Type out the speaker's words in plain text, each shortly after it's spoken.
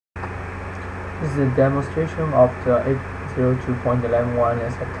This is a demonstration of the 802.11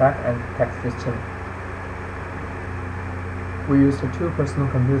 wireless attack and detect system. We used two personal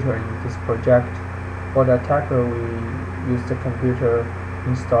computers in this project. For the attacker, we used the computer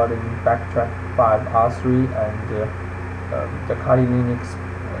installed in Backtrack 5R3 and the Kali Linux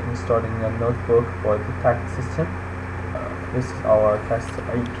installed in a notebook for the detect system. This is our test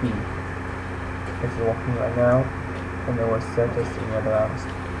AP. It's working right now, and it was set as in advance.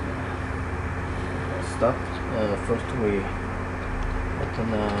 Start. First we open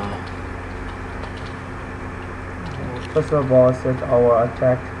First of all, set our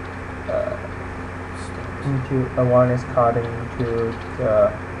attack into a wireless card into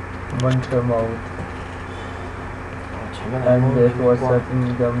the monitor mode, and it was set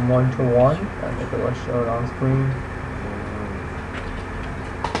in the monitor 1, and it was shown on screen.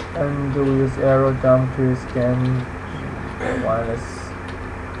 And we use arrow dump to scan the wireless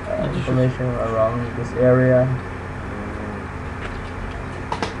information around this area.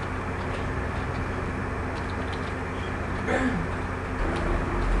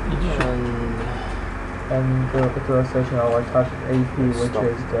 And it was searching our target AP, which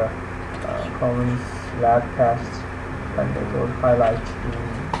is the common lab test, and it will highlight in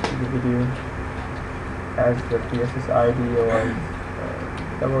the video as the PSS ID was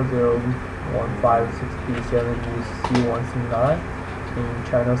 001563C1C9 in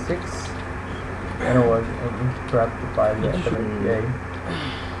channel 6, and it was interrupted by the WLA.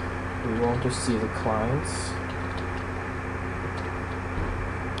 We want to see the clients.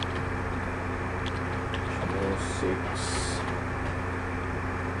 Channel 6.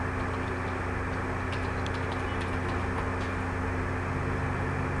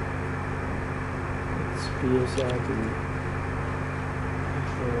 It's PSID.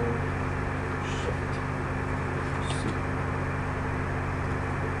 Shift C.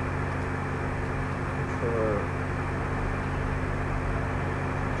 Control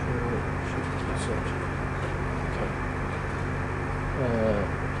Shift key search. Okay. And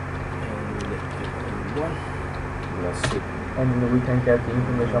one. Let's see. And we can get the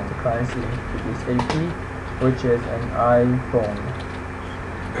information of the clients into this AP, which is an iPhone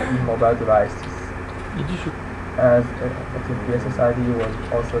mobile devices. As the PSS ID was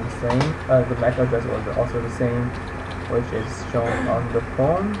also the same, the MAC address was also the same, which is shown on the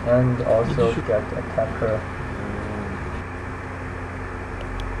phone, and also get the attacker.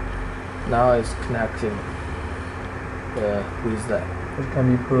 Now it's connecting with that. It can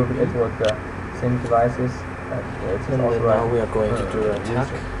be proved it was the same devices, and it is And also now we are going to do an attack.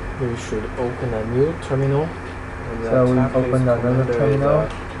 We should open a new terminal. So we open another terminal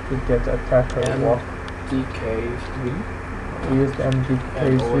to get the attacker walk. MDK3. We used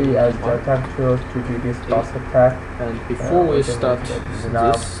MDK3 as the attack tool to do this DOS attack. And before we start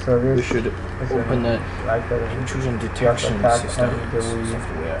this, service, we should open a intrusion detection system and we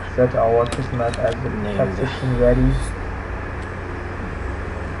software. set our Kismet as the attack system ready,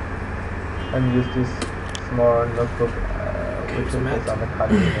 and use this small notebook which is based on the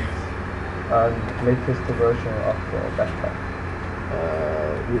Kali Linux latest version of the backpack.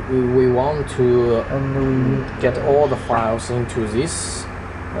 We want to get all the files into this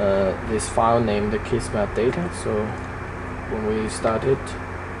file named Kismet data. So when we start it,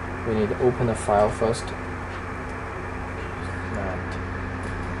 we need to open a file first.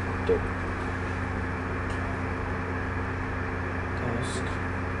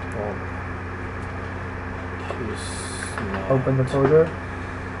 Desktop Kismet. Open the folder.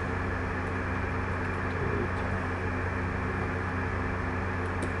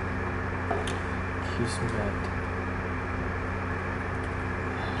 Kismet.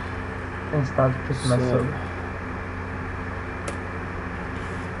 And start Kismet server.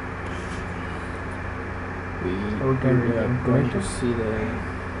 We are going to see the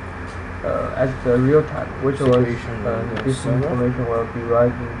as the real time, which was this server. information will be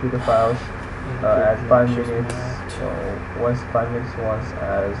right into the files at 5 minutes. So once 5 minutes, once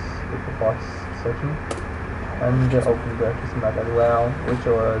as the default setting, and open the Kismet as well, which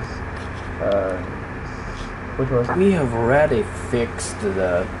was. We have already fixed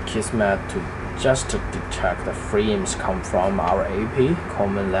the Kismet to just detect the frames come from our AP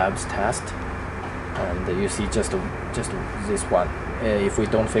Common Labs test, and you see just this one. If we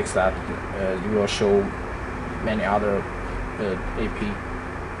don't fix that, it will show many other AP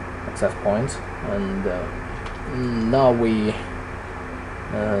access points. And now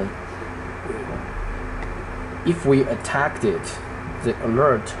if we attacked it, the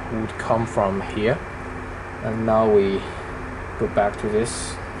alert would come from here. And now we go back to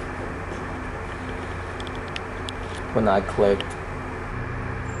this. When I clicked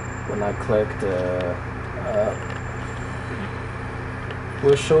when I click the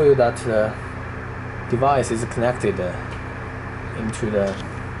will show you that the device is connected into the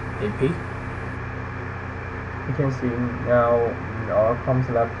AP. You can see now our comms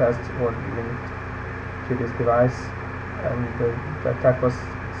lab test was linked to this device, and the attack was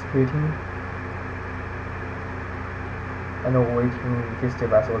splitting and awaiting this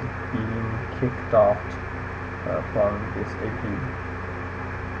device was being kicked off from this AP.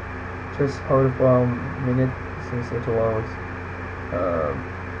 Just hold for a minute since it was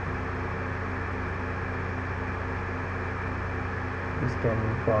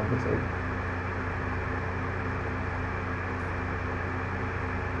scanning from this AP.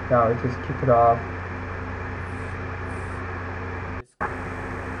 Now it is kicked off.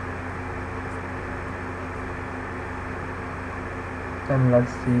 And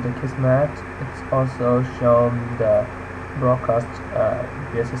let's see the Kismet. It's also shown the broadcast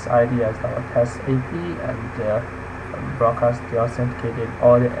BSS ID as our test AP, and broadcast the authenticated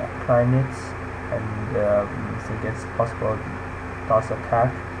all the clients, and we think it's possible DOS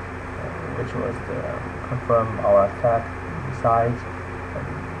attack, which was the confirm our attack inside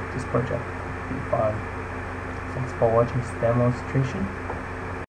this project will be fun. Thanks for watching this demonstration.